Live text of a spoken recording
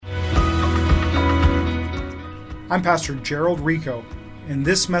I'm Pastor Gerald Rico, and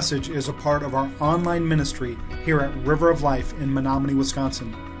this message is a part of our online ministry here at River of Life in Menominee,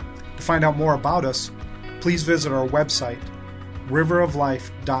 Wisconsin. To find out more about us, please visit our website,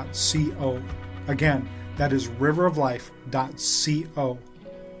 riveroflife.co. Again, that is riveroflife.co.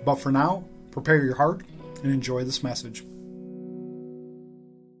 But for now, prepare your heart and enjoy this message.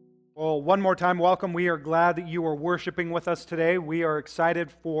 Well, one more time, welcome. We are glad that you are worshiping with us today. We are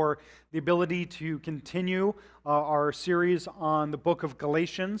excited for the ability to continue our series on the book of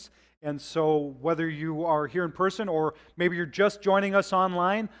Galatians. And so whether you are here in person or maybe you're just joining us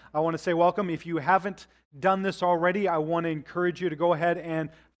online, I want to say welcome. If you haven't done this already, I want to encourage you to go ahead and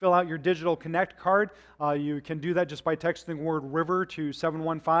fill out your digital Connect card. You can do that just by texting the word RIVER to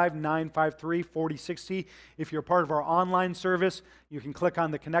 715-953-4060. If you're part of our online service, you can click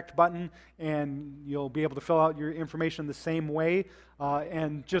on the Connect button and you'll be able to fill out your information the same way.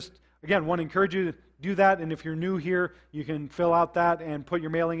 And just, again, want to encourage you to do that. And if you're new here, you can fill out that and put your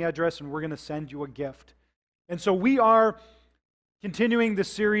mailing address and we're going to send you a gift. And so we are continuing the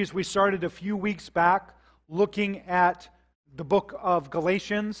series we started a few weeks back, looking at the book of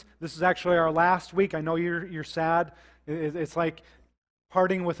Galatians. This is actually our last week. I know you're sad. It's like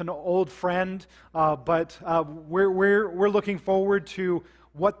parting with an old friend, but we're looking forward to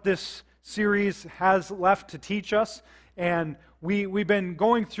what this series has left to teach us. And we've been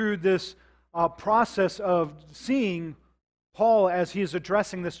going through this process of seeing Paul as he is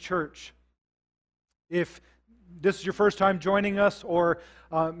addressing this church. If this is your first time joining us, or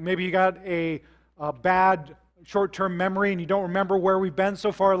maybe you got a bad short-term memory and you don't remember where we've been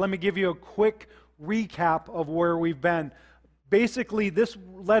so far, let me give you a quick recap of where we've been. Basically, this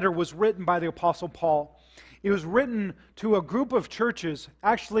letter was written by the Apostle Paul. It was written to a group of churches,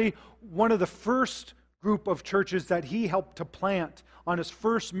 actually one of the first group of churches that he helped to plant on his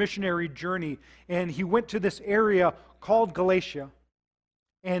first missionary journey. And he went to this area called Galatia.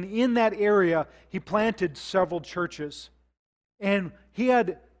 And in that area, he planted several churches. And he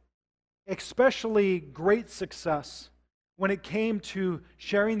had especially great success when it came to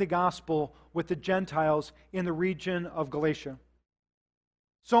sharing the gospel with the Gentiles in the region of Galatia.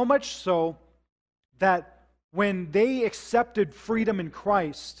 So much so that when they accepted freedom in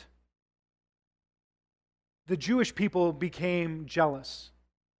Christ, the Jewish people became jealous.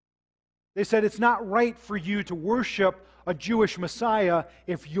 They said, it's not right for you to worship a Jewish Messiah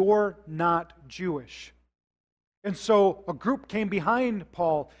if you're not Jewish. And so a group came behind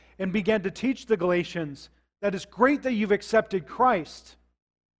Paul and began to teach the Galatians that it's great that you've accepted Christ.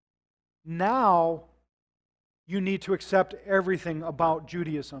 Now you need to accept everything about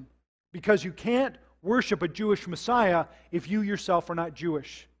Judaism, because you can't worship a Jewish Messiah if you yourself are not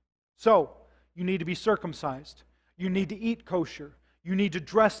Jewish. So you need to be circumcised. You need to eat kosher. You need to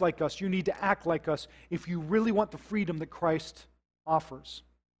dress like us. You need to act like us if you really want the freedom that Christ offers,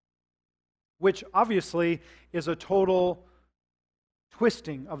 which obviously is a total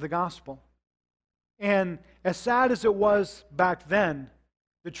twisting of the gospel. And as sad as it was back then,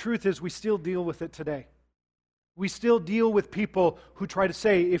 the truth is we still deal with it today. We still deal with people who try to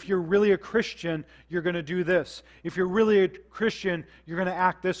say, if you're really a Christian, you're going to do this. If you're really a Christian, you're going to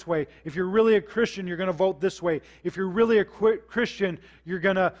act this way. If you're really a Christian, you're going to vote this way. If you're really a Christian, you're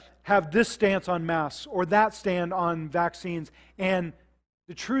going to have this stance on masks or that stand on vaccines. And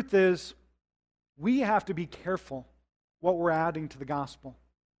the truth is, we have to be careful what we're adding to the gospel.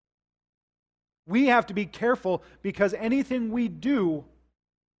 We have to be careful because anything we do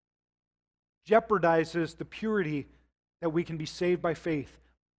jeopardizes the purity that we can be saved by faith,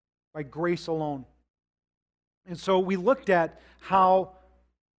 by grace alone. And so we looked at how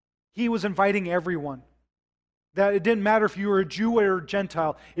he was inviting everyone. That it didn't matter if you were a Jew or a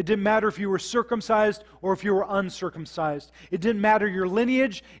Gentile. It didn't matter if you were circumcised or if you were uncircumcised. It didn't matter your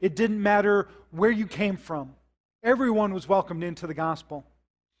lineage. It didn't matter where you came from. Everyone was welcomed into the gospel.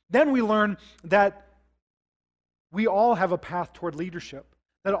 Then we learned that we all have a path toward leadership.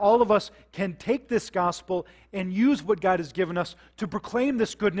 That all of us can take this gospel and use what God has given us to proclaim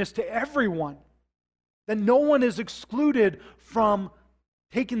this goodness to everyone. That no one is excluded from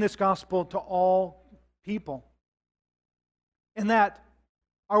taking this gospel to all people. And that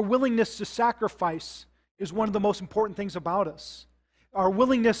our willingness to sacrifice is one of the most important things about us. Our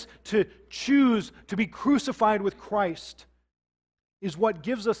willingness to choose to be crucified with Christ is what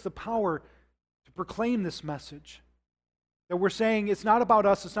gives us the power to proclaim this message. That we're saying it's not about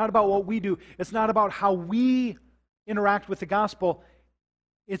us, it's not about what we do, it's not about how we interact with the gospel,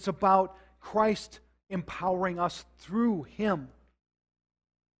 it's about Christ empowering us through Him.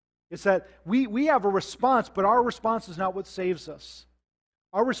 It's that we have a response, but our response is not what saves us.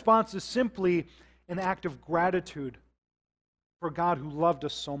 Our response is simply an act of gratitude for God who loved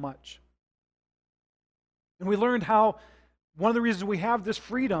us so much. And we learned how one of the reasons we have this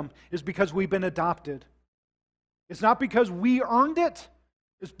freedom is because we've been adopted. It's not because we earned it,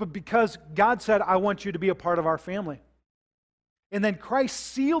 but because God said, I want you to be a part of our family. And then Christ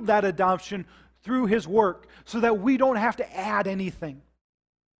sealed that adoption through His work so that we don't have to add anything.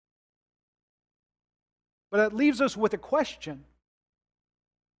 But it leaves us with a question.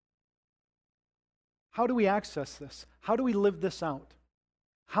 How do we access this? How do we live this out?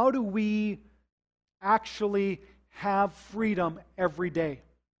 How do we actually have freedom every day?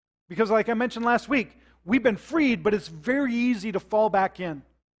 Because like I mentioned last week, we've been freed, but it's very easy to fall back in.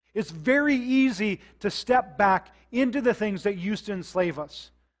 It's very easy to step back into the things that used to enslave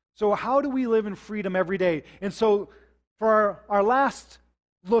us. So how do we live in freedom every day? And so for our last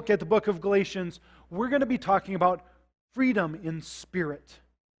look at the book of Galatians, we're going to be talking about freedom in spirit.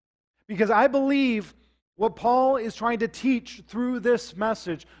 Because I believe what Paul is trying to teach through this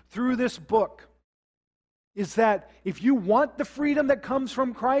message, through this book, is that if you want the freedom that comes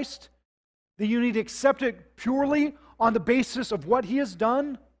from Christ, then you need to accept it purely on the basis of what He has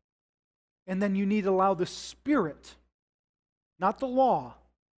done, and then you need to allow the Spirit, not the law,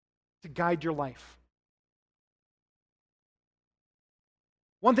 to guide your life.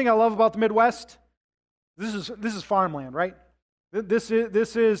 One thing I love about the Midwest, this is farmland, right? This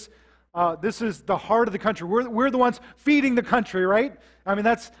is the heart of the country. We're the ones feeding the country, right? I mean,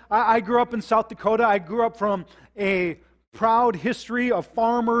 I grew up in South Dakota. I grew up from a proud history of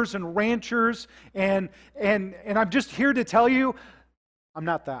farmers and ranchers, and I'm just here to tell you, I'm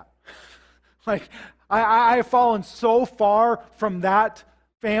not that. Like, I've fallen so far from that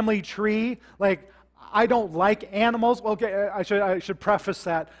family tree. Like, I don't like animals. Okay, I should preface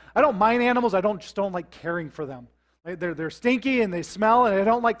that. I don't mind animals. I just don't like caring for them. They're stinky and they smell, and I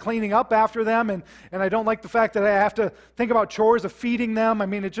don't like cleaning up after them, and I don't like the fact that I have to think about chores of feeding them. I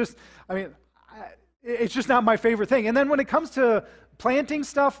mean, it's just not my favorite thing. And then when it comes to planting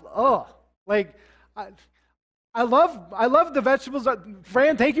stuff, I love the vegetables.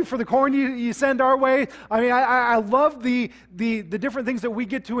 Fran, thank you for the corn you send our way. I mean, I love the different things that we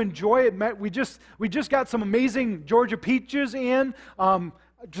get to enjoy. We just got some amazing Georgia peaches in. I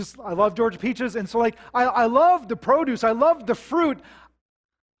love Georgia peaches, and so I love the produce. I love the fruit.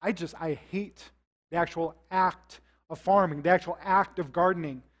 I hate the actual act of farming, the actual act of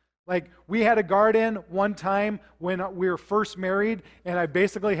gardening. Like, we had a garden one time when we were first married, and I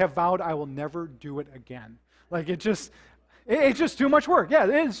basically have vowed I will never do it again. Like, it's just too much work. Yeah,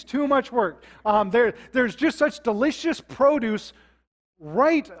 it is too much work. There's just such delicious produce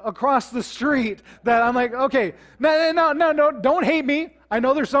right across the street that I'm like, okay, no, don't hate me. I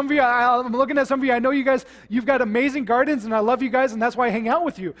know there's some of you, I'm looking at some of you, I know you guys, you've got amazing gardens, and I love you guys, and that's why I hang out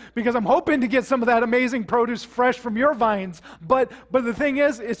with you, because I'm hoping to get some of that amazing produce fresh from your vines. But the thing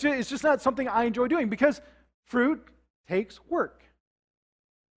is, it's just not something I enjoy doing, because fruit takes work.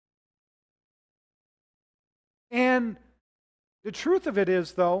 And the truth of it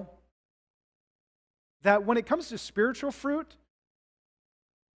is, though, that when it comes to spiritual fruit,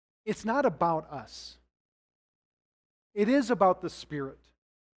 it's not about us. It is about the Spirit.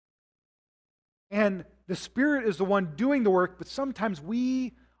 And the Spirit is the one doing the work, but sometimes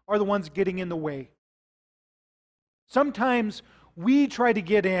we are the ones getting in the way. Sometimes we try to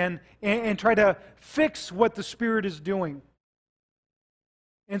get in and try to fix what the Spirit is doing.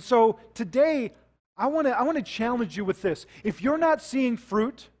 And so today, I want to challenge you with this. If you're not seeing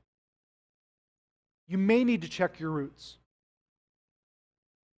fruit, you may need to check your roots.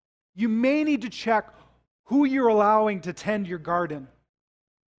 You may need to check who you're allowing to tend your garden.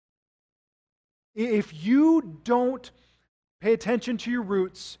 If you don't pay attention to your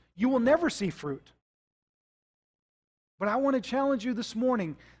roots, you will never see fruit. But I want to challenge you this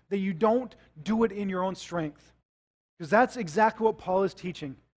morning that you don't do it in your own strength, because that's exactly what Paul is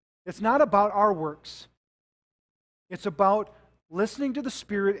teaching. It's not about our works. It's about listening to the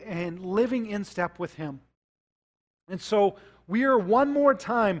Spirit and living in step with Him. And so we are one more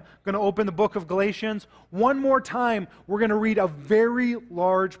time going to open the book of Galatians. One more time, we're going to read a very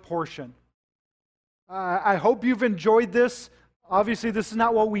large portion. I hope you've enjoyed this. Obviously, this is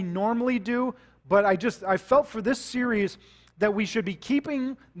not what we normally do, but I felt for this series that we should be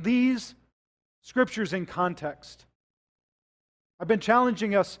keeping these scriptures in context. I've been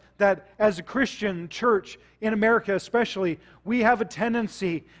challenging us that as a Christian church, in America especially, we have a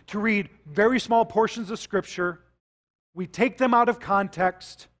tendency to read very small portions of Scripture. We take them out of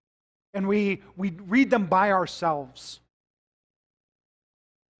context, and we read them by ourselves.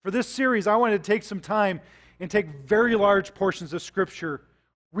 For this series, I wanted to take some time and take very large portions of Scripture,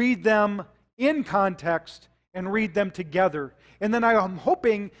 read them in context and read them together. And then I'm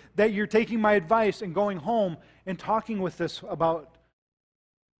hoping that you're taking my advice and going home and talking with this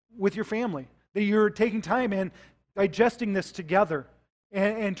with your family. That you're taking time and digesting this together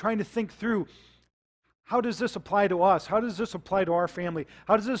and trying to think through, how does this apply to us? How does this apply to our family?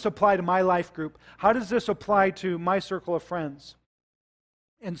 How does this apply to my life group? How does this apply to my circle of friends?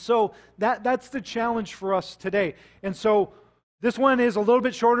 And so that's the challenge for us today. And so this one is a little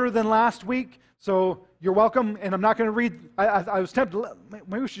bit shorter than last week, so you're welcome. And I'm not going to read, I was tempted,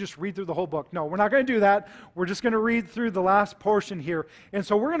 maybe we should just read through the whole book. No, we're not going to do that. We're just going to read through the last portion here. And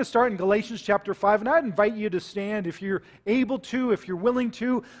so we're going to start in Galatians chapter 5, and I'd invite you to stand if you're able to, if you're willing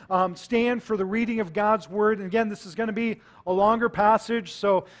to, stand for the reading of God's Word. And again, this is going to be a longer passage,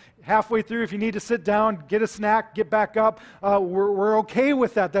 so halfway through, if you need to sit down, get a snack, get back up, we're okay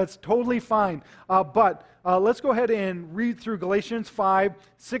with that. That's totally fine. But let's go ahead and read through Galatians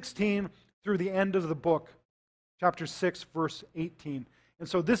 5:16 through the end of the book, chapter 6, verse 18. And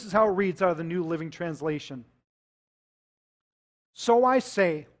so this is how it reads out of the New Living Translation. So I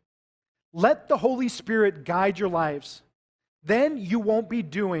say, let the Holy Spirit guide your lives. Then you won't be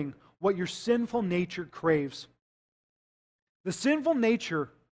doing what your sinful nature craves. The sinful nature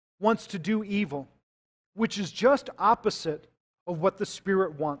wants to do evil, which is just opposite of what the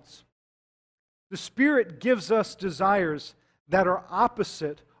Spirit wants. The Spirit gives us desires that are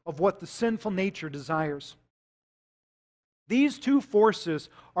opposite of what the sinful nature desires. These two forces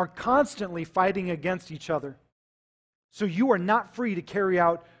are constantly fighting against each other, so you are not free to carry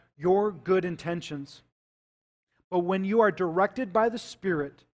out your good intentions. But when you are directed by the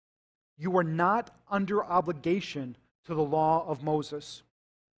Spirit, you are not under obligation to the law of Moses.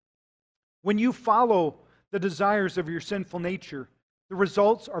 When you follow the desires of your sinful nature, the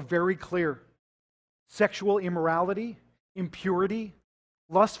results are very clear. Sexual immorality, impurity,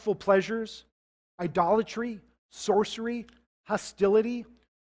 lustful pleasures, idolatry, sorcery, hostility,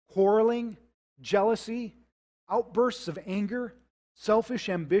 quarreling, jealousy, outbursts of anger, selfish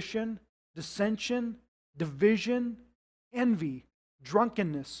ambition, dissension, division, envy,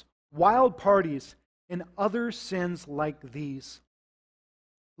 drunkenness, wild parties, and other sins like these.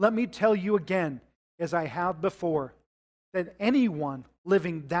 Let me tell you again, as I have before, that anyone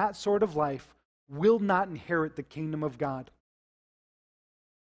living that sort of life will not inherit the kingdom of God.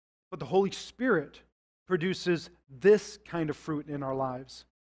 But the Holy Spirit produces this kind of fruit in our lives: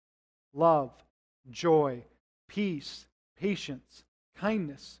 love, joy, peace, patience,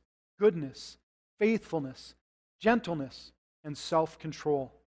 kindness, goodness, faithfulness, gentleness, and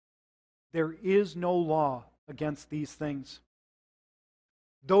self-control. There is no law against these things.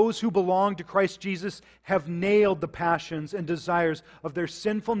 Those who belong to Christ Jesus have nailed the passions and desires of their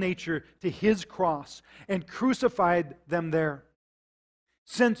sinful nature to His cross and crucified them there.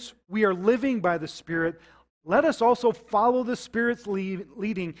 Since we are living by the Spirit, let us also follow the Spirit's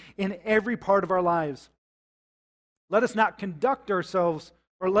leading in every part of our lives. Let us not conduct ourselves,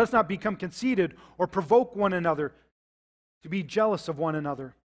 or let us not become conceited or provoke one another to be jealous of one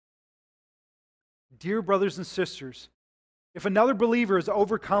another. Dear brothers and sisters, if another believer is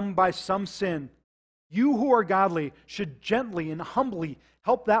overcome by some sin, you who are godly should gently and humbly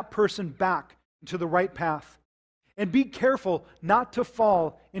help that person back into the right path. And be careful not to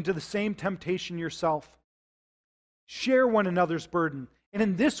fall into the same temptation yourself. Share one another's burden, and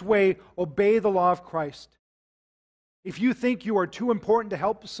in this way obey the law of Christ. If you think you are too important to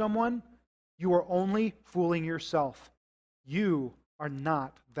help someone, you are only fooling yourself. You are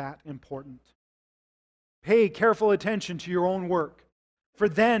not that important. Pay careful attention to your own work, for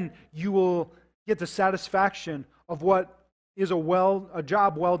then you will get the satisfaction of what is a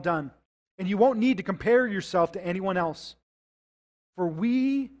job well done. And you won't need to compare yourself to anyone else. For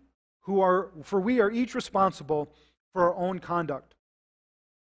we are each responsible for our own conduct.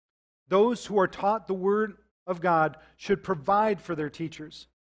 Those who are taught the Word of God should provide for their teachers.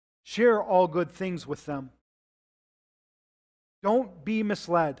 Share all good things with them. Don't be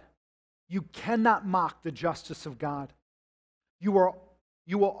misled. You cannot mock the justice of God. You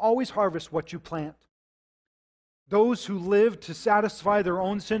will always harvest what you plant. Those who live to satisfy their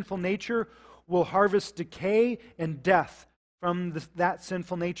own sinful nature will harvest decay and death from that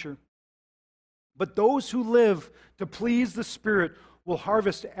sinful nature. But those who live to please the Spirit will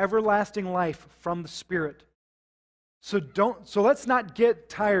harvest everlasting life from the Spirit. So let's not get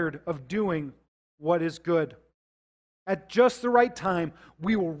tired of doing what is good. At just the right time,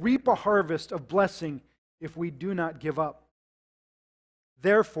 we will reap a harvest of blessing if we do not give up.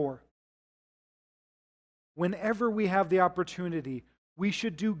 Therefore, whenever we have the opportunity, we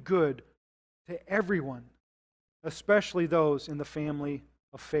should do good to everyone, especially those in the family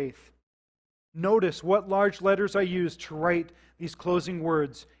of faith. Notice what large letters I use to write these closing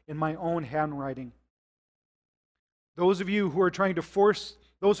words in my own handwriting. Those who are trying to force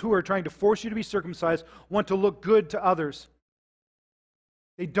you to be circumcised want to look good to others.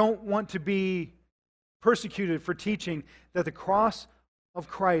 They don't want to be persecuted for teaching that the cross of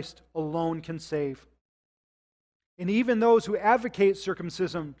Christ alone can save. And even those who advocate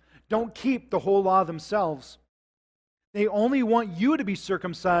circumcision don't keep the whole law themselves. They only want you to be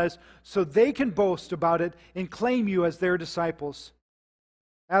circumcised so they can boast about it and claim you as their disciples.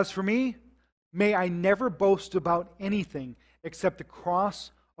 As for me, may I never boast about anything except the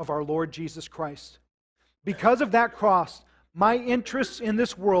cross of our Lord Jesus Christ. Because of that cross, my interests in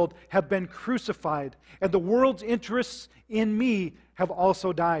this world have been crucified, and the world's interests in me have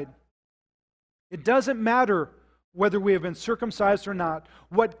also died. It doesn't matter whether we have been circumcised or not.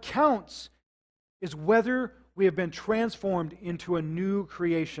 What counts is whether we have been transformed into a new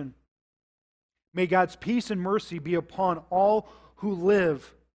creation. May God's peace and mercy be upon all who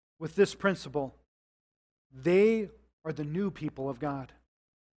live with this principle. They are the new people of God.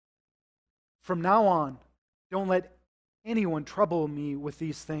 From now on, don't let anyone trouble me with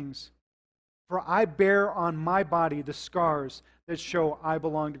these things, for I bear on my body the scars that show I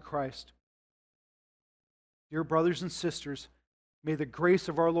belong to Christ. Dear brothers and sisters, may the grace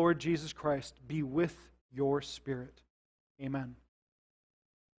of our Lord Jesus Christ be with your spirit. Amen.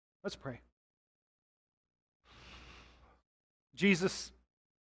 Let's pray. Jesus,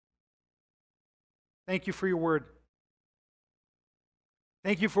 thank you for your word.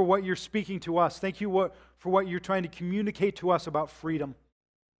 Thank you for what you're speaking to us. Thank you for what you're trying to communicate to us about freedom.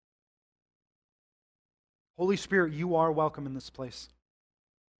 Holy Spirit, you are welcome in this place.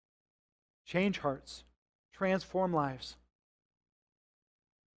 Change hearts. Transform lives.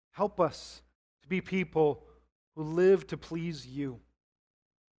 Help us to be people who live to please you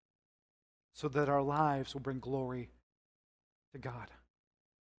so that our lives will bring glory to God.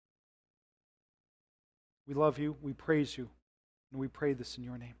 We love you, we praise you, and we pray this in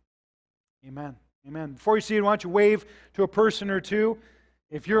your name. Amen. Amen. Before you see it, why don't you wave to a person or two?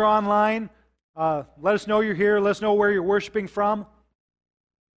 If you're online, let us know you're here. Let us know where you're worshiping from.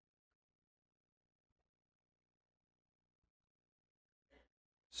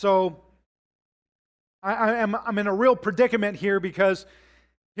 So, I'm in a real predicament here because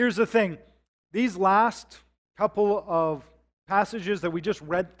here's the thing. These last couple of passages that we just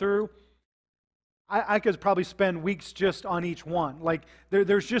read through, I could probably spend weeks just on each one. Like,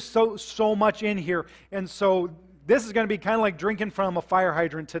 there's just so much in here. And so this is going to be kind of like drinking from a fire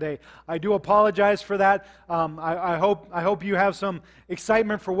hydrant today. I do apologize for that. I hope you have some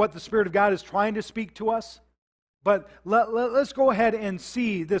excitement for what the Spirit of God is trying to speak to us. But let's go ahead and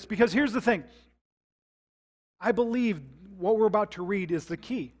see this, because here's the thing. I believe what we're about to read is the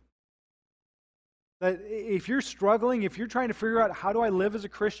key. That if you're struggling, if you're trying to figure out how do I live as a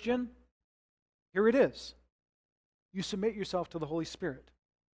Christian, here it is. You submit yourself to the Holy Spirit.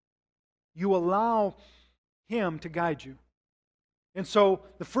 You allow Him to guide you. And so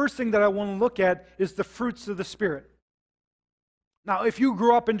the first thing that I want to look at is the fruits of the Spirit. Now, if you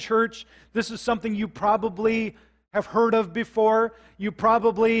grew up in church, this is something you probably have heard of before. You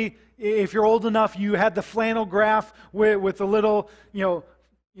probably, if you're old enough, you had the flannel graph with the little,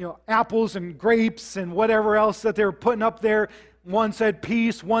 apples and grapes and whatever else that they were putting up there. One said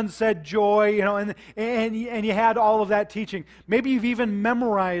peace, one said joy, and you had all of that teaching. Maybe you've even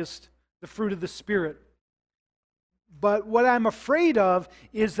memorized the fruit of the Spirit. But what I'm afraid of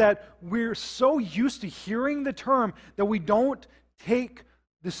is that we're so used to hearing the term that we don't take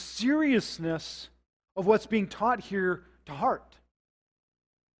the seriousness of what's being taught here to heart.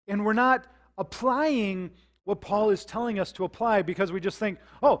 And we're not applying what Paul is telling us to apply because we just think,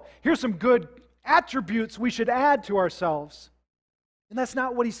 oh, here's some good attributes we should add to ourselves. And that's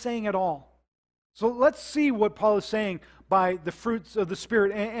not what he's saying at all. So let's see what Paul is saying by the fruits of the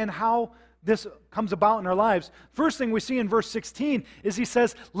Spirit and how this comes about in our lives. First thing we see in verse 16 is he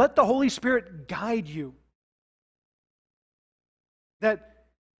says, let the Holy Spirit guide you. That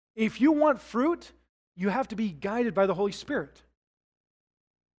if you want fruit, you have to be guided by the Holy Spirit.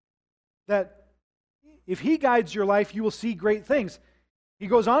 That if He guides your life, you will see great things. He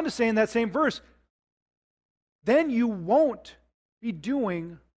goes on to say in that same verse, then you won't be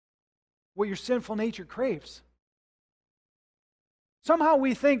doing what your sinful nature craves. Somehow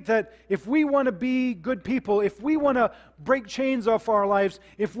we think that if we want to be good people, if we want to break chains off our lives,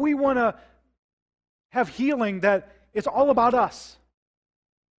 if we want to have healing, that it's all about us.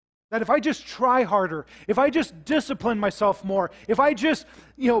 That if I just try harder, if I just discipline myself more, if I just,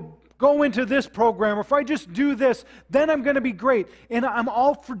 go into this program, or if I just do this, then I'm going to be great. And I'm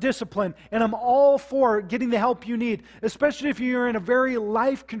all for discipline, and I'm all for getting the help you need, especially if you're in a very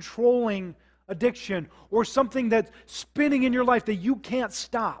life-controlling addiction or something that's spinning in your life that you can't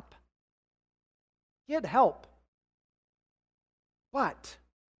stop. Get help. But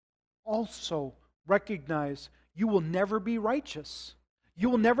also recognize you will never be righteous. You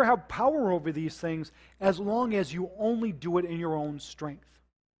will never have power over these things as long as you only do it in your own strength.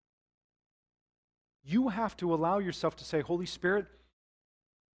 You have to allow yourself to say, Holy Spirit,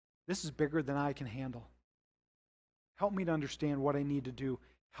 this is bigger than I can handle. Help me to understand what I need to do.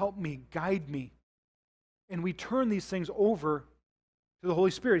 Help me, guide me. And we turn these things over to the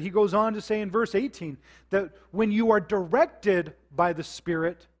Holy Spirit. He goes on to say in verse 18 that when you are directed by the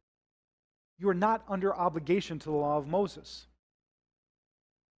Spirit, you are not under obligation to the law of Moses.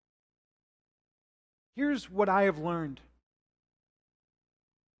 Here's what I have learned.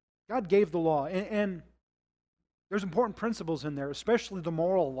 God gave the law, and there's important principles in there, especially the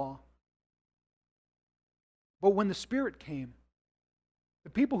moral law. But when the Spirit came, the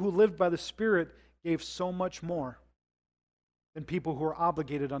people who lived by the Spirit gave so much more than people who are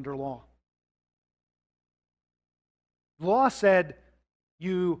obligated under law. The law said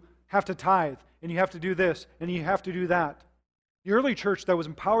you have to tithe, and you have to do this, and you have to do that. The early church that was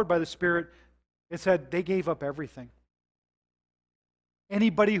empowered by the Spirit, it said they gave up everything.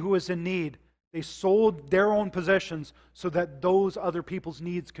 Anybody who was in need, they sold their own possessions so that those other people's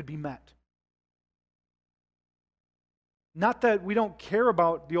needs could be met. Not that we don't care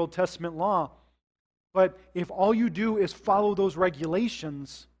about the Old Testament law, but if all you do is follow those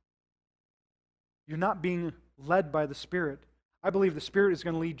regulations, you're not being led by the Spirit. I believe the Spirit is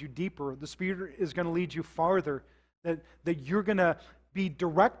going to lead you deeper. The Spirit is going to lead you farther. That you're going to be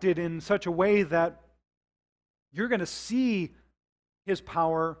directed in such a way that you're going to see His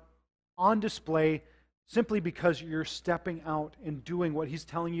power on display simply because you're stepping out and doing what He's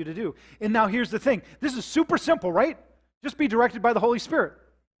telling you to do. And now here's the thing. This is super simple, right? Just be directed by the Holy Spirit.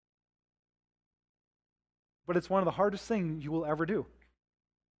 But it's one of the hardest things you will ever do.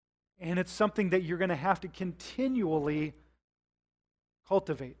 And it's something that you're going to have to continually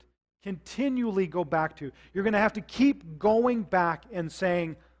cultivate, continually go back to. You're going to have to keep going back and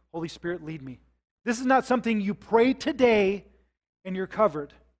saying, Holy Spirit, lead me. This is not something you pray today and you're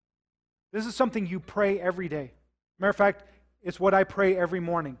covered. This is something you pray every day. Matter of fact, it's what I pray every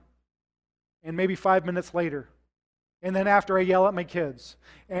morning. And maybe 5 minutes later. And then after I yell at my kids.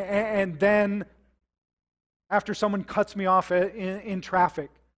 And then after someone cuts me off in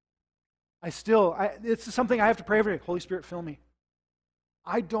traffic. It's something I have to pray every day. Holy Spirit, fill me.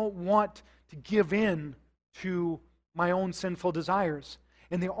 I don't want to give in to my own sinful desires.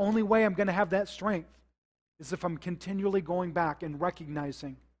 And the only way I'm going to have that strength is if I'm continually going back and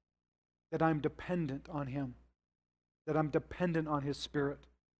recognizing that I'm dependent on Him, that I'm dependent on His Spirit,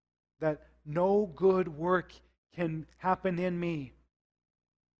 that no good work can happen in me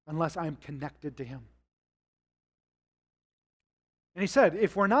unless I'm connected to Him. And he said,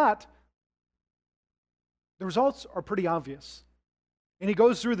 if we're not, the results are pretty obvious. And he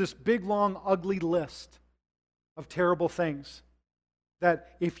goes through this big, long, ugly list of terrible things.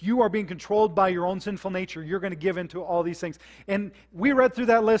 That if you are being controlled by your own sinful nature, you're going to give into all these things. And we read through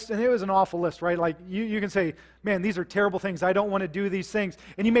that list, and it was an awful list, right? Like, you can say, man, these are terrible things. I don't want to do these things.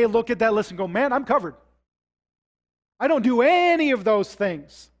 And you may look at that list and go, man, I'm covered. I don't do any of those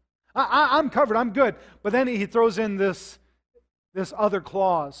things. I'm covered. I'm good. But then he throws in this other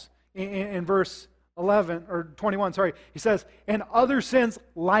clause in verse 11, or 21, sorry. He says, and other sins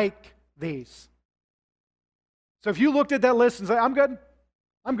like these. So if you looked at that list and said, I'm good.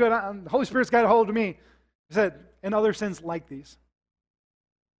 The Holy Spirit's got a hold of me. He said, and other sins like these.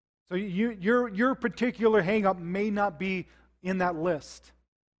 So your particular hang-up may not be in that list.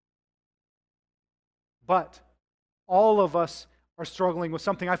 But all of us are struggling with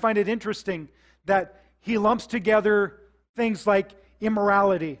something. I find it interesting that he lumps together things like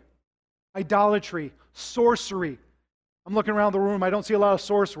immorality, idolatry, sorcery. I'm looking around the room. I don't see a lot of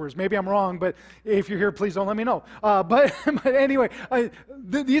sorcerers. Maybe I'm wrong, but if you're here, please don't let me know. But anyway,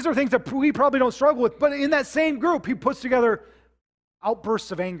 these are things that we probably don't struggle with. But in that same group, he puts together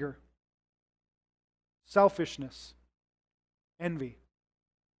outbursts of anger, selfishness, envy.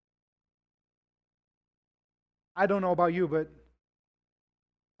 I don't know about you, but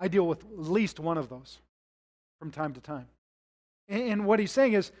I deal with at least one of those from time to time. And what he's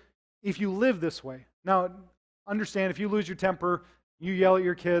saying is, if you live this way, now understand, if you lose your temper, you yell at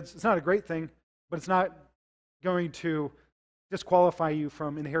your kids, it's not a great thing, but it's not going to disqualify you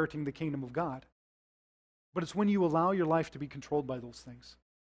from inheriting the kingdom of God. But it's when you allow your life to be controlled by those things.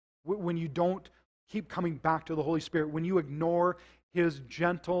 when you don't keep coming back to the Holy Spirit, when you ignore His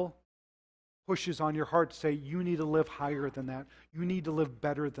gentle pushes on your heart to say, you need to live higher than that. You need to live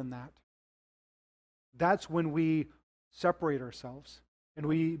better than that. That's when we separate ourselves and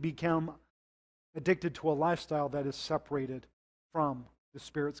we become addicted to a lifestyle that is separated from the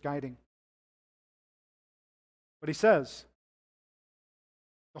Spirit's guiding. But he says,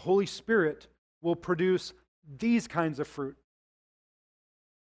 the Holy Spirit will produce these kinds of fruit.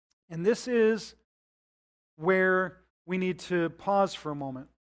 And this is where we need to pause for a moment.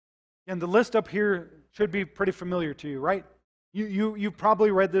 And the list up here should be pretty familiar to you, right? You've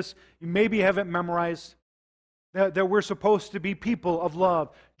probably read this. You maybe haven't memorized that we're supposed to be people of love,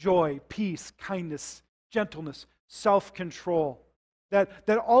 joy, peace, kindness, gentleness, self-control.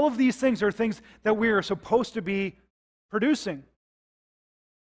 That all of these things are things that we are supposed to be producing.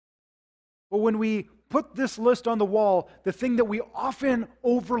 But when we put this list on the wall, the thing that we often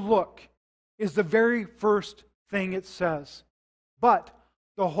overlook is the very first thing it says. But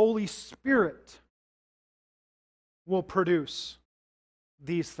the Holy Spirit will produce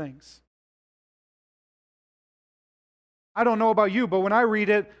these things. I don't know about you, but when I read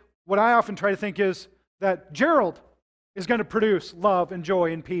it, what I often try to think is that Gerald is going to produce love and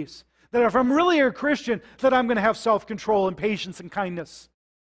joy and peace. That if I'm really a Christian, that I'm going to have self-control and patience and kindness.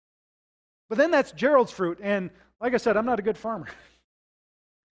 But then that's Gerald's fruit. And like I said, I'm not a good farmer.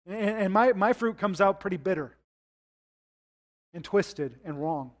 And my fruit comes out pretty bitter and twisted and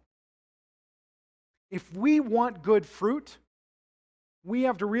wrong. If we want good fruit, we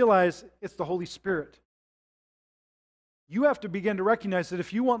have to realize it's the Holy Spirit. You have to begin to recognize that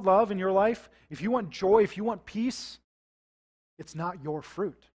if you want love in your life, if you want joy, if you want peace, it's not your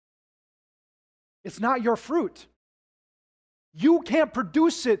fruit. It's not your fruit. You can't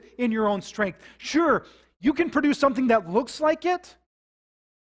produce it in your own strength. Sure, you can produce something that looks like it,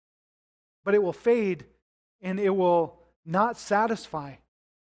 but it will fade and it will not satisfy.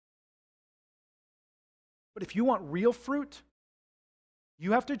 But if you want real fruit,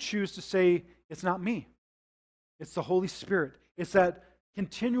 you have to choose to say, it's not me. It's the Holy Spirit. It's that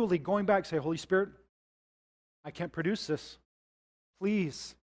continually going back, say, Holy Spirit, I can't produce this.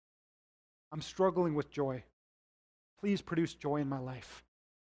 Please, I'm struggling with joy. Please produce joy in my life.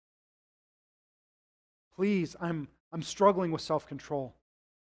 Please, I'm struggling with self-control.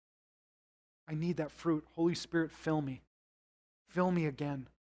 I need that fruit. Holy Spirit, fill me. Fill me again.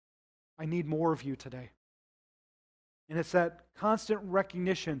 I need more of you today. And it's that constant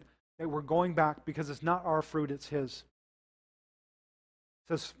recognition that we're going back because it's not our fruit, it's His.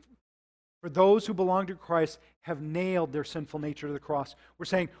 It says, for those who belong to Christ have nailed their sinful nature to the cross. We're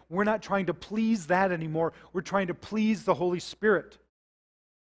saying we're not trying to please that anymore. We're trying to please the Holy Spirit.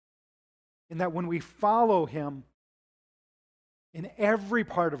 And that when we follow Him in every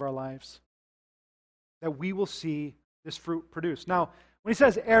part of our lives, that we will see this fruit produced. Now, when he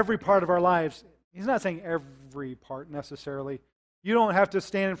says every part of our lives, he's not saying every part necessarily. You don't have to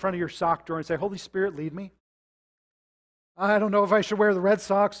stand in front of your sock drawer and say, Holy Spirit, lead me. I don't know if I should wear the red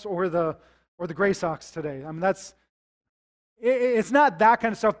socks or the gray socks today. I mean, it's not that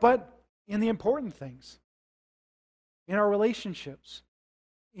kind of stuff, but in the important things, in our relationships,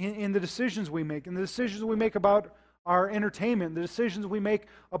 in the decisions we make, in the decisions we make about our entertainment, the decisions we make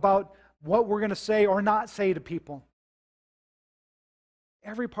about what we're going to say or not say to people.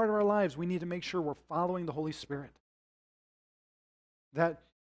 Every part of our lives, we need to make sure we're following the Holy Spirit.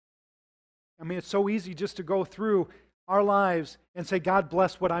 It's so easy just to go through our lives and say, God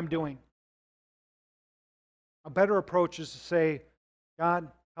bless what I'm doing. A better approach is to say, God,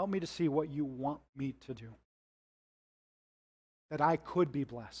 help me to see what you want me to do. That I could be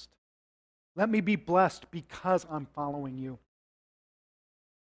blessed. Let me be blessed because I'm following you.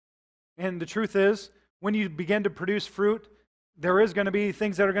 And the truth is, when you begin to produce fruit, there is going to be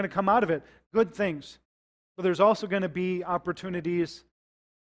things that are going to come out of it, good things. But there's also going to be opportunities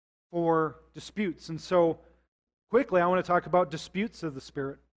for disputes. And so, quickly, I want to talk about disputes of the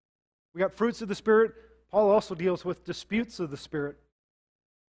Spirit. We got fruits of the Spirit. Paul also deals with disputes of the Spirit.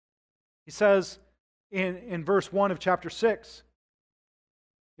 He says in verse 1 of chapter 6,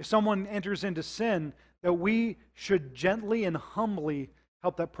 if someone enters into sin, that we should gently and humbly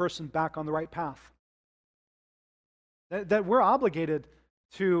help that person back on the right path. That we're obligated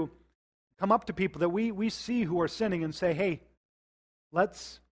to come up to people that we see who are sinning and say, hey,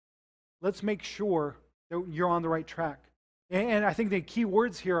 let's make sure that you're on the right track. And I think the key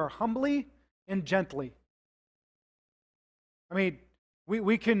words here are humbly and gently. I mean,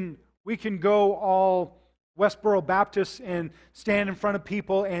 we can go all Westboro Baptists and stand in front of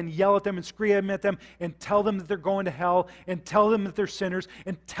people and yell at them and scream at them and tell them that they're going to hell and tell them that they're sinners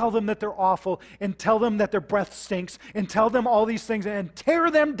and tell them that they're awful and tell them that their breath stinks and tell them all these things and tear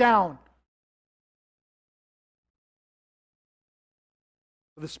them down.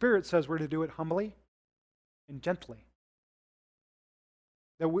 But the Spirit says we're to do it humbly and gently.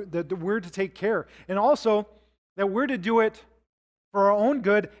 That we're to take care. And also that we're to do it for our own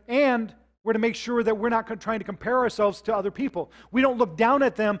good, and we're to make sure that we're not trying to compare ourselves to other people. We don't look down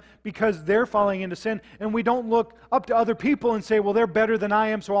at them because they're falling into sin, and we don't look up to other people and say, well, they're better than I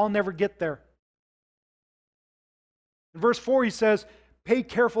am, so I'll never get there. In verse 4, he says, pay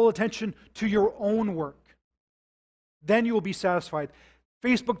careful attention to your own work. Then you will be satisfied.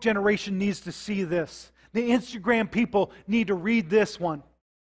 Facebook generation needs to see this. The Instagram people need to read this one.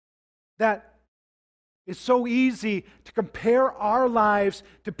 That it's so easy to compare our lives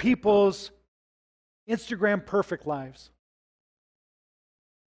to people's Instagram perfect lives.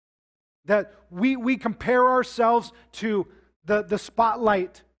 That we compare ourselves to the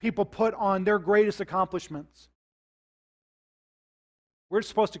spotlight people put on their greatest accomplishments. We're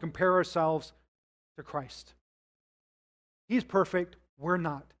supposed to compare ourselves to Christ. He's perfect, we're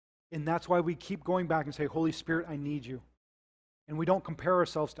not. And that's why we keep going back and say, Holy Spirit, I need you. And we don't compare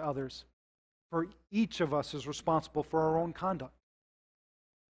ourselves to others. For each of us is responsible for our own conduct.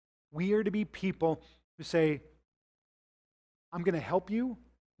 We are to be people who say, I'm going to help you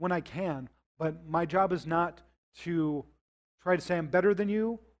when I can, but my job is not to try to say I'm better than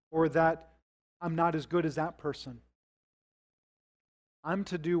you or that I'm not as good as that person. I'm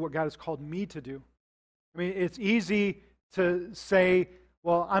to do what God has called me to do. I mean, it's easy to say,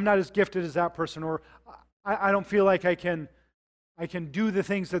 well, I'm not as gifted as that person, or I don't feel like I can do the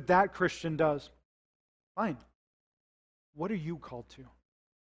things that that Christian does. Fine. What are you called to?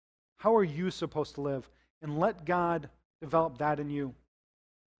 How are you supposed to live? And let God develop that in you.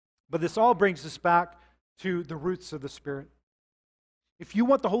 But this all brings us back to the roots of the Spirit. If you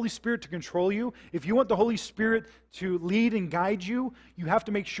want the Holy Spirit to control you, if you want the Holy Spirit to lead and guide you, you have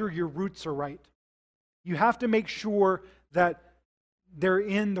to make sure your roots are right. You have to make sure that they're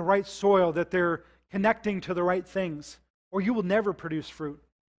in the right soil, that they're connecting to the right things, or you will never produce fruit.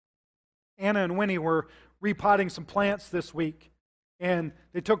 Anna and Winnie were repotting some plants this week, and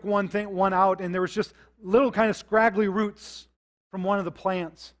they took one out, and there was just little kind of scraggly roots from one of the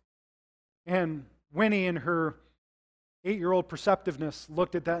plants. And Winnie, in her 8-year-old perceptiveness,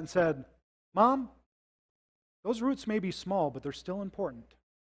 looked at that and said, Mom, those roots may be small, but they're still important.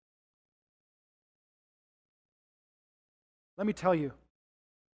 Let me tell you,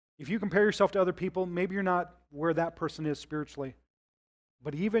 if you compare yourself to other people, maybe you're not where that person is spiritually.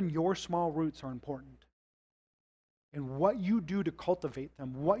 But even your small roots are important. And what you do to cultivate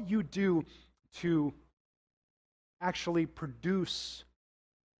them, what you do to actually produce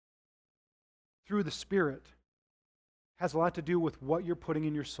through the Spirit, has a lot to do with what you're putting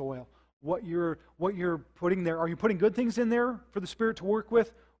in your soil, what you're putting there. Are you putting good things in there for the Spirit to work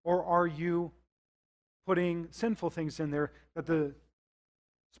with, or are you putting sinful things in there that the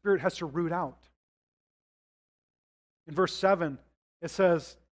Spirit has to root out? In verse 7, it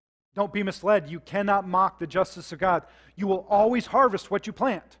says, don't be misled. You cannot mock the justice of God. You will always harvest what you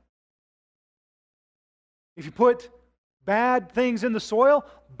plant. If you put bad things in the soil,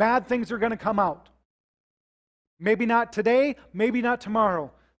 bad things are going to come out. Maybe not today, maybe not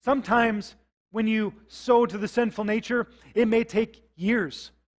tomorrow. Sometimes when you sow to the sinful nature, it may take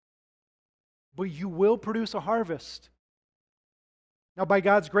years. But you will produce a harvest. Now, by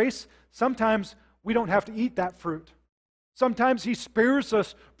God's grace, sometimes we don't have to eat that fruit. Sometimes He spares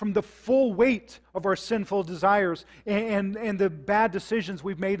us from the full weight of our sinful desires and the bad decisions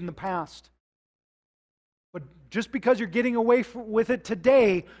we've made in the past. But just because you're getting away with it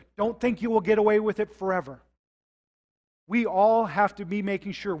today, don't think you will get away with it forever. We all have to be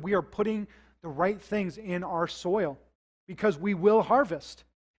making sure we are putting the right things in our soil because we will harvest.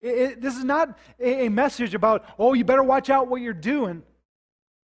 This is not a message about, oh, you better watch out what you're doing.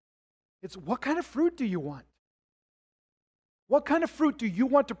 It's what kind of fruit do you want? What kind of fruit do you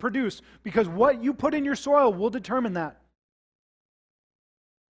want to produce? Because what you put in your soil will determine that.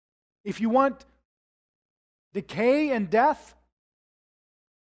 If you want decay and death,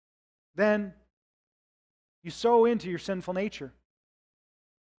 then you sow into your sinful nature.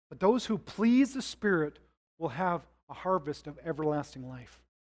 But those who please the Spirit will have a harvest of everlasting life.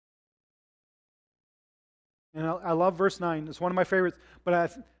 And I love verse 9. It's one of my favorites, but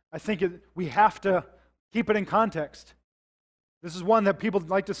I think we have to keep it in context. This is one that people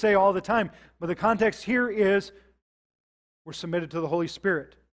like to say all the time, but the context here is we're submitted to the Holy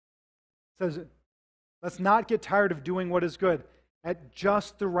Spirit. It says, Let's not get tired of doing what is good. At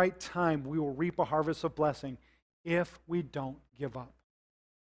just the right time, we will reap a harvest of blessing if we don't give up.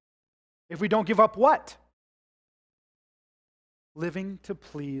 If we don't give up what? Living to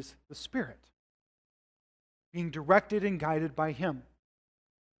please the Spirit. Being directed and guided by Him.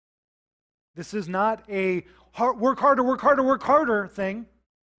 This is not a work harder thing.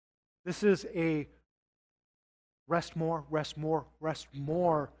 This is a rest more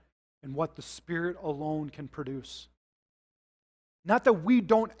in what the Spirit alone can produce. Not that we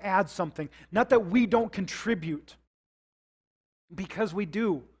don't add something, not that we don't contribute, because we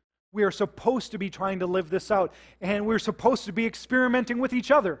do. We are supposed to be trying to live this out, and we're supposed to be experimenting with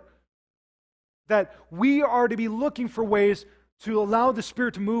each other. That we are to be looking for ways to allow the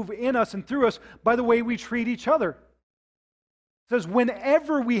Spirit to move in us and through us by the way we treat each other. It says,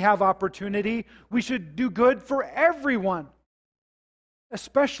 whenever we have opportunity, we should do good for everyone,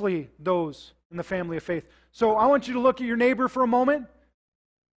 especially those in the family of faith. So I want you to look at your neighbor for a moment.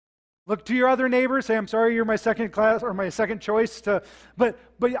 Look to your other neighbor. Say, I'm sorry, you're my second class or my second choice. But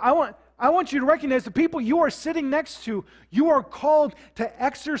I want you to recognize the people you are sitting next to, you are called to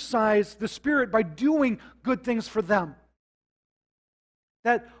exercise the Spirit by doing good things for them.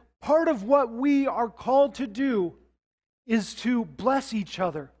 That part of what we are called to do is to bless each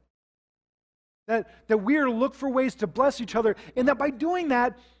other. That we are to look for ways to bless each other. And that by doing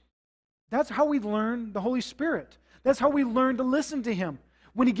that, that's how we learn the Holy Spirit. That's how we learn to listen to Him.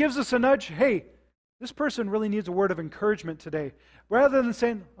 When He gives us a nudge, hey, this person really needs a word of encouragement today. Rather than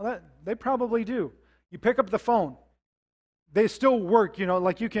saying, well, they probably do. You pick up the phone. They still work,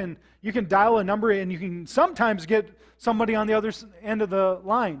 like you can dial a number and you can sometimes get somebody on the other end of the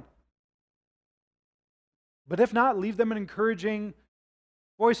line. But if not, leave them an encouraging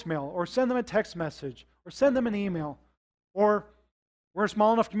voicemail or send them a text message or send them an email. Or we're a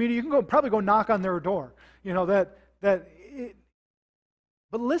small enough community, you can probably go knock on their door. But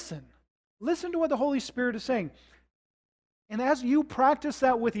listen to what the Holy Spirit is saying. And as you practice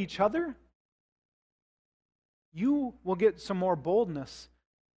that with each other, you will get some more boldness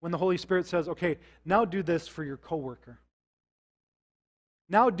when the Holy Spirit says, okay, now do this for your coworker.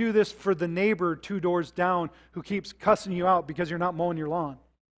 Now do this for the neighbor 2 doors down who keeps cussing you out because you're not mowing your lawn.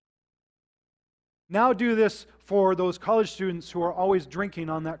 Now do this for those college students who are always drinking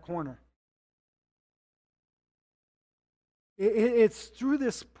on that corner. It's through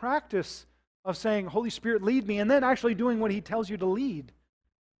this practice of saying, Holy Spirit, lead me, and then actually doing what He tells you to lead.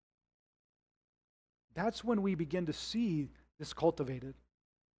 That's when we begin to see this cultivated.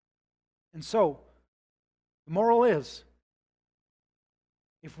 And so, the moral is,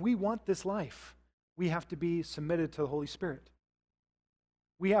 if we want this life, we have to be submitted to the Holy Spirit.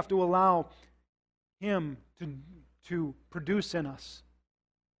 We have to allow Him to produce in us.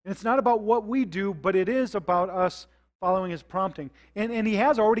 And it's not about what we do, but it is about us following His prompting. And He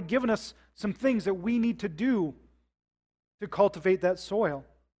has already given us some things that we need to do to cultivate that soil.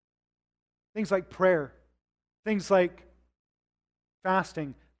 Things like prayer, things like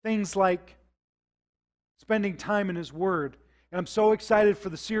fasting, things like spending time in His Word. And I'm so excited for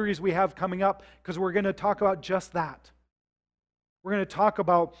the series we have coming up because we're going to talk about just that. We're going to talk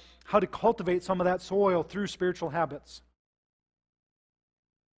about how to cultivate some of that soil through spiritual habits.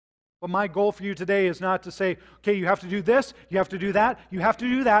 But my goal for you today is not to say, okay, you have to do this, you have to do that, you have to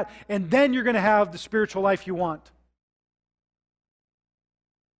do that, and then you're going to have the spiritual life you want.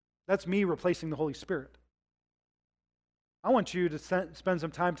 That's me replacing the Holy Spirit. I want you to spend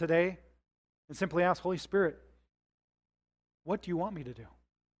some time today and simply ask, Holy Spirit, what do you want me to do?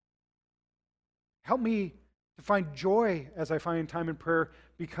 Help me to find joy as I find time in prayer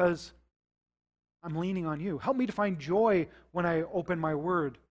because I'm leaning on you. Help me to find joy when I open my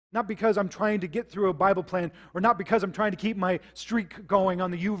Word. Not because I'm trying to get through a Bible plan or not because I'm trying to keep my streak going on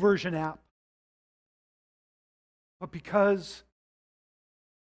the YouVersion app, but because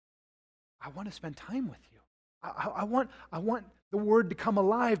I want to spend time with you. I want the Word to come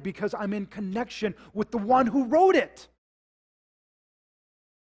alive because I'm in connection with the one who wrote it.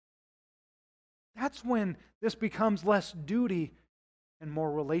 That's when this becomes less duty and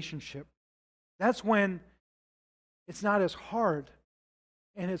more relationship. That's when it's not as hard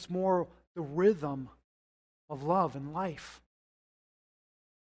and it's more the rhythm of love and life.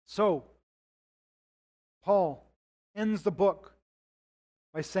 So, Paul ends the book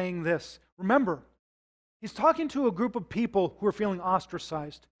by saying this. Remember, he's talking to a group of people who are feeling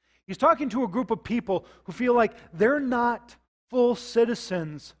ostracized. He's talking to a group of people who feel like they're not full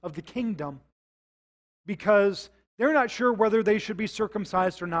citizens of the kingdom because they're not sure whether they should be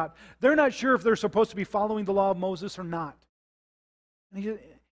circumcised or not. They're not sure if they're supposed to be following the law of Moses or not. And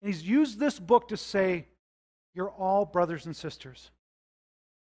And he's used this book to say, you're all brothers and sisters.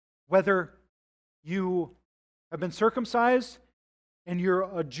 Whether you have been circumcised and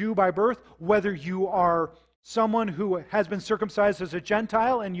you're a Jew by birth, whether you are someone who has been circumcised as a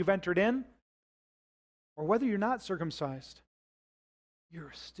Gentile and you've entered in, or whether you're not circumcised,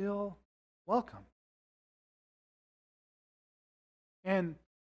 you're still welcome. And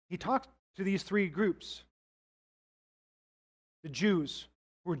he talked to these three groups. The Jews,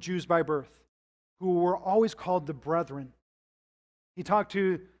 who were Jews by birth, who were always called the brethren. He talked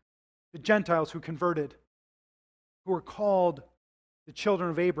to the Gentiles who converted, who were called the children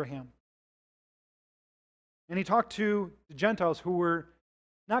of Abraham. And he talked to the Gentiles who were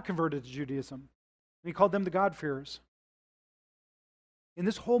not converted to Judaism. And he called them the God-fearers. And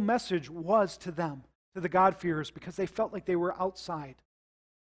this whole message was to them, to the God-fearers, because they felt like they were outside.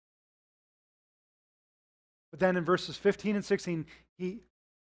 But then in verses 15 and 16, he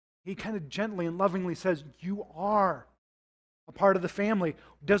kind of gently and lovingly says, you are a part of the family.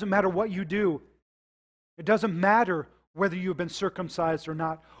 It doesn't matter what you do. It doesn't matter whether you have been circumcised or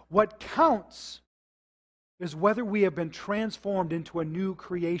not. What counts is whether we have been transformed into a new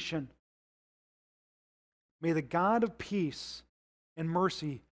creation. May the God of peace and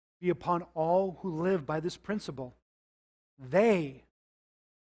mercy be upon all who live by this principle. They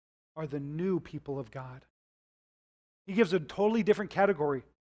are the new people of God. He gives a totally different category.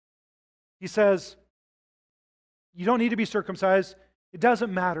 He says, you don't need to be circumcised. It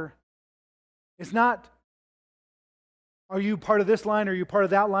doesn't matter. It's not, are you part of this line, are you part of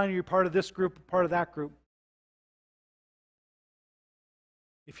that line, are you part of this group, part of that group?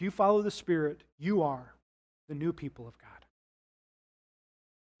 If you follow the Spirit, you are the new people of God.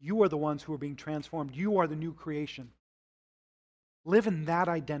 You are the ones who are being transformed. You are the new creation. Live in that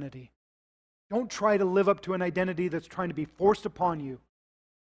identity. Don't try to live up to an identity that's trying to be forced upon you.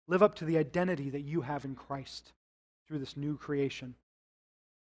 Live up to the identity that you have in Christ through this new creation.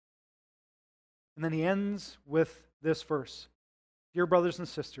 And then he ends with this verse. Dear brothers and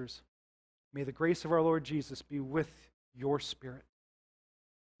sisters, may the grace of our Lord Jesus be with your spirit.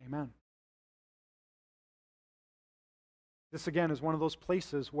 Amen. This again is one of those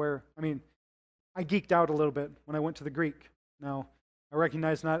places where, I geeked out a little bit when I went to the Greek. Now, I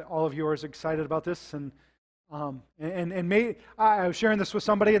recognize not all of you are as excited about this, and I was sharing this with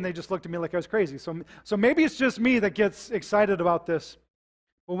somebody, and they just looked at me like I was crazy. So maybe it's just me that gets excited about this.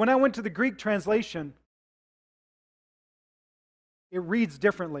 But when I went to the Greek translation, it reads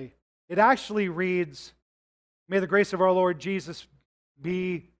differently. It actually reads, "May the grace of our Lord Jesus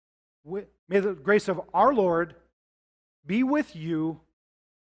may the grace of our Lord be with you,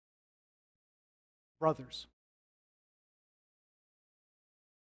 brothers."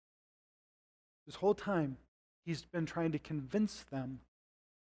 This whole time, he's been trying to convince them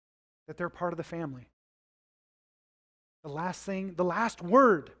that they're part of the family. The last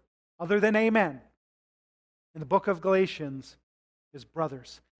word, other than amen, in the book of Galatians is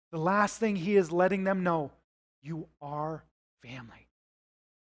brothers. The last thing he is letting them know, you are family.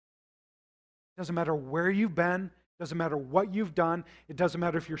 Doesn't matter where you've been, doesn't matter what you've done, it doesn't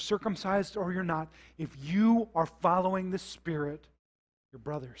matter if you're circumcised or you're not. If you are following the Spirit, you're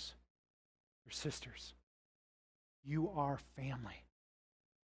brothers. Your sisters. You are family.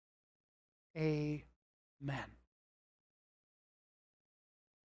 Amen.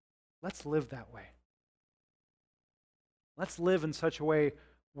 Let's live that way. Let's live in such a way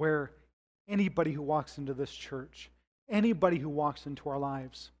where anybody who walks into this church, anybody who walks into our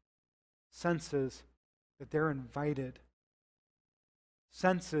lives, senses that they're invited,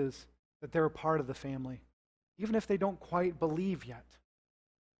 senses that they're a part of the family, even if they don't quite believe yet.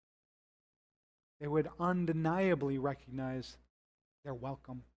 They would undeniably recognize they're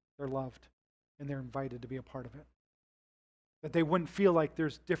welcome, they're loved, and they're invited to be a part of it. That they wouldn't feel like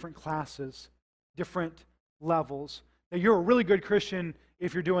there's different classes, different levels. That you're a really good Christian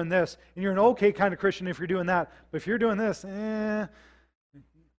if you're doing this, and you're an okay kind of Christian if you're doing that. But if you're doing this, I'm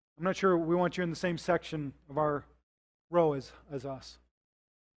not sure we want you in the same section of our row as us.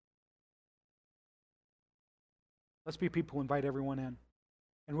 Let's be people who invite everyone in.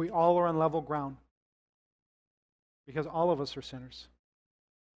 And we all are on level ground. Because all of us are sinners.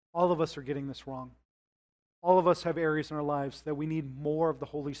 All of us are getting this wrong. All of us have areas in our lives that we need more of the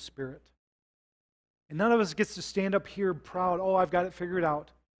Holy Spirit. And none of us gets to stand up here proud, oh, I've got it figured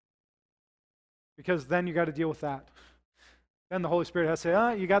out. Because then you got to deal with that. Then the Holy Spirit has to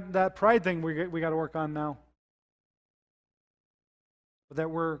say, you got that pride thing we got to work on now. But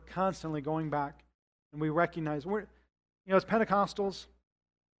that we're constantly going back and we recognize, as Pentecostals,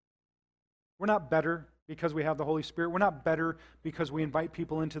 we're not better because we have the Holy Spirit. We're not better because we invite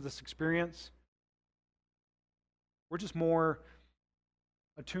people into this experience. We're just more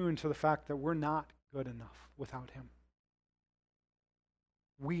attuned to the fact that we're not good enough without Him.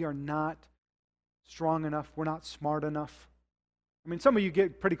 We are not strong enough. We're not smart enough. I mean, some of you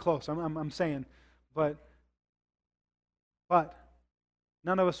get pretty close, I'm saying, but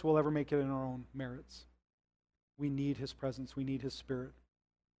none of us will ever make it in our own merits. We need His presence. We need His Spirit.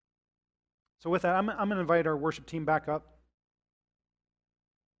 So with that, I'm going to invite our worship team back up.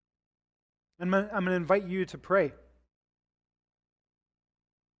 And I'm going to invite you to pray.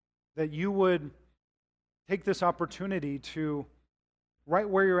 That you would take this opportunity to, right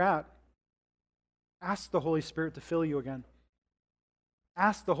where you're at, ask the Holy Spirit to fill you again.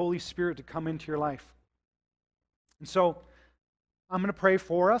 Ask the Holy Spirit to come into your life. And so, I'm going to pray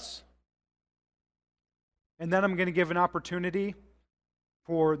for us. And then I'm going to give an opportunity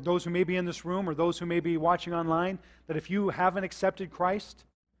for those who may be in this room or those who may be watching online, that if you haven't accepted Christ,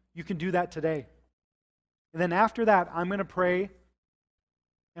 you can do that today. And then after that, I'm going to pray,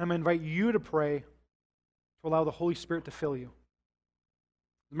 and I'm going to invite you to pray to allow the Holy Spirit to fill you.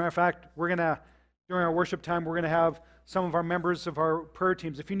 As a matter of fact, during our worship time, we're going to have some of our members of our prayer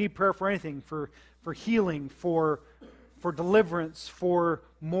teams. If you need prayer for anything, for healing, for deliverance, for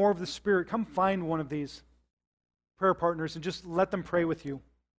more of the Spirit, come find one of these prayer partners and just let them pray with you.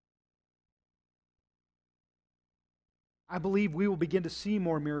 I believe we will begin to see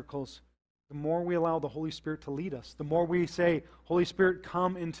more miracles the more we allow the Holy Spirit to lead us. The more we say, Holy Spirit,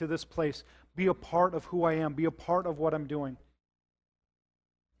 come into this place. Be a part of who I am. Be a part of what I'm doing.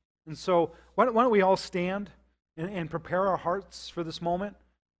 And so, why don't we all stand and prepare our hearts for this moment?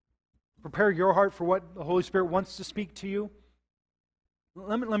 Prepare your heart for what the Holy Spirit wants to speak to you.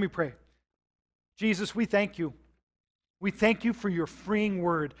 Let me pray. Jesus, we thank you. We thank you for your freeing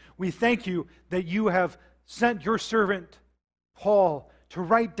word. We thank you that you have sent your servant, Paul, to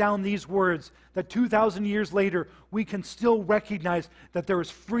write down these words, that 2,000 years later, we can still recognize that there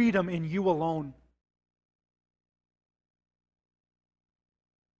is freedom in you alone.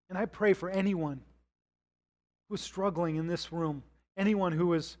 And I pray for anyone who is struggling in this room, anyone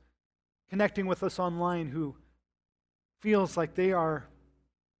who is connecting with us online, who feels like they are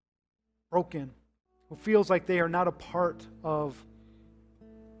broken, who feels like they are not a part of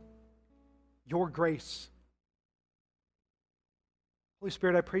your grace. Holy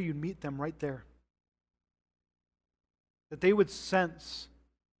Spirit, I pray you'd meet them right there. That they would sense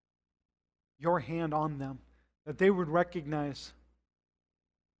your hand on them. That they would recognize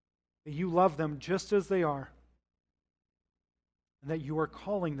that you love them just as they are. And that you are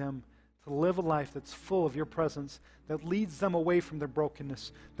calling them to live a life that's full of your presence, that leads them away from their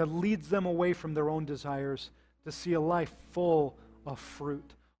brokenness, that leads them away from their own desires, to see a life full of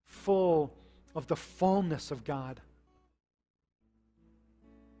fruit, full of the fullness of God.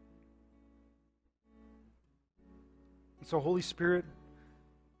 And so, Holy Spirit,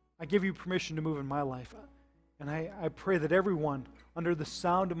 I give you permission to move in my life. And I pray that everyone under the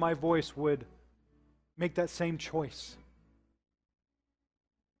sound of my voice would make that same choice.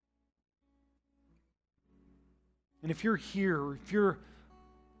 And if you're here, or if you're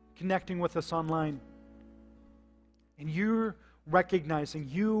connecting with us online, and you're recognizing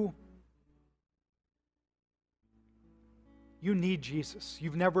you need Jesus.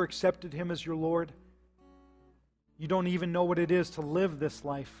 You've never accepted Him as your Lord. You don't even know what it is to live this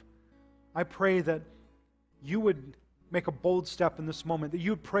life. I pray that you would make a bold step in this moment, that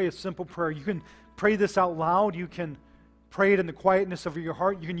you would pray a simple prayer. You can pray this out loud. You can pray it in the quietness of your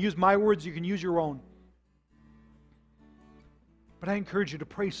heart. You can use my words. You can use your own. But I encourage you to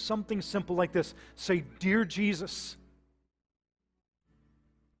pray something simple like this. Say, "Dear Jesus,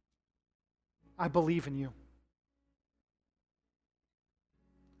 I believe in you.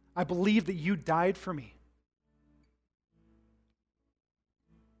 I believe that you died for me.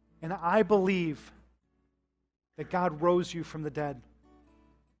 And I believe that God rose you from the dead.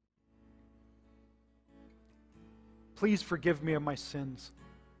 Please forgive me of my sins,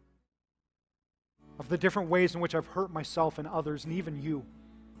 of the different ways in which I've hurt myself and others, and even you.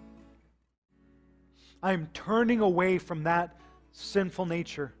 I am turning away from that sinful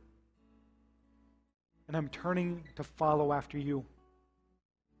nature, and I'm turning to follow after you.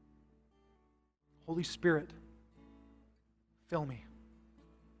 Holy Spirit, fill me.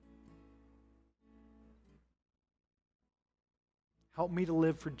 Help me to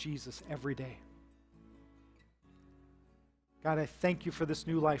live for Jesus every day. God, I thank you for this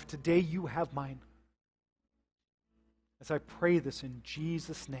new life. Today you have mine. As I pray this in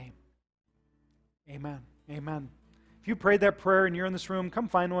Jesus' name, amen. Amen. If you prayed that prayer and you're in this room, come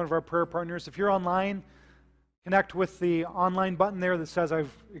find one of our prayer partners. If you're online, connect with the online button there that says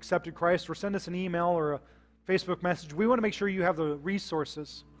I've accepted Christ, or send us an email or a Facebook message. We want to make sure you have the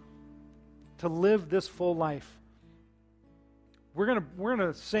resources to live this full life. We're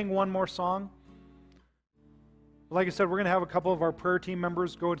gonna sing one more song. Like I said, we're going to have a couple of our prayer team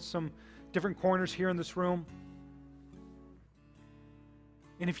members go to some different corners here in this room.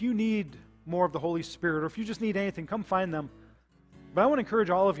 And if you need more of the Holy Spirit, or if you just need anything, come find them. But I want to encourage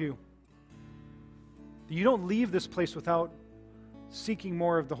all of you that you don't leave this place without seeking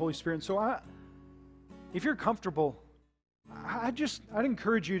more of the Holy Spirit. And so if you're comfortable, I'd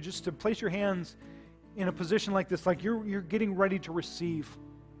encourage you just to place your hands in a position like this, like you're getting ready to receive.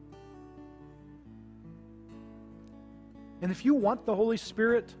 And if you want the Holy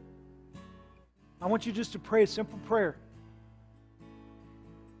Spirit, I want you just to pray a simple prayer.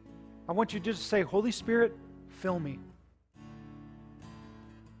 I want you just to say, Holy Spirit, fill me.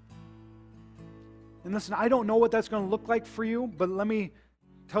 And listen, I don't know what that's going to look like for you, but let me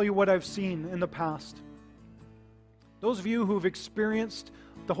tell you what I've seen in the past. Those of you who've experienced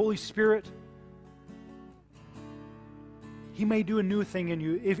the Holy Spirit, He may do a new thing in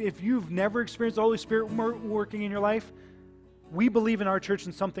you. If you've never experienced the Holy Spirit working in your life, we believe in our church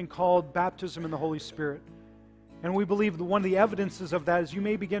in something called baptism in the Holy Spirit. And we believe that one of the evidences of that is you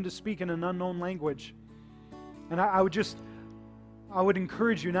may begin to speak in an unknown language. And I would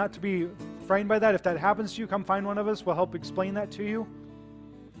encourage you not to be frightened by that. If that happens to you, come find one of us. We'll help explain that to you.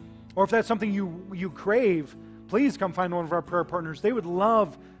 Or if that's something you crave, please come find one of our prayer partners. They would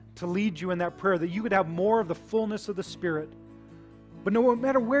love to lead you in that prayer, that you could have more of the fullness of the Spirit. But no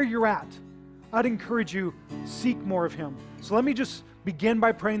matter where you're at, I'd encourage you, seek more of Him. So let me just begin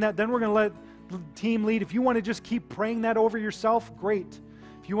by praying that. Then we're going to let the team lead. If you want to just keep praying that over yourself, great.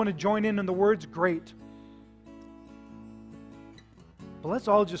 If you want to join in the words, great. But let's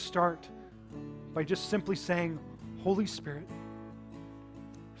all just start by just simply saying, Holy Spirit,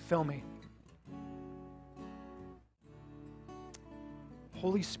 fill me.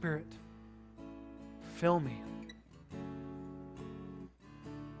 Holy Spirit, fill me.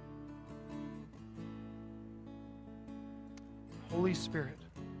 Holy Spirit,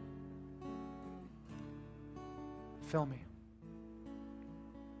 fill me.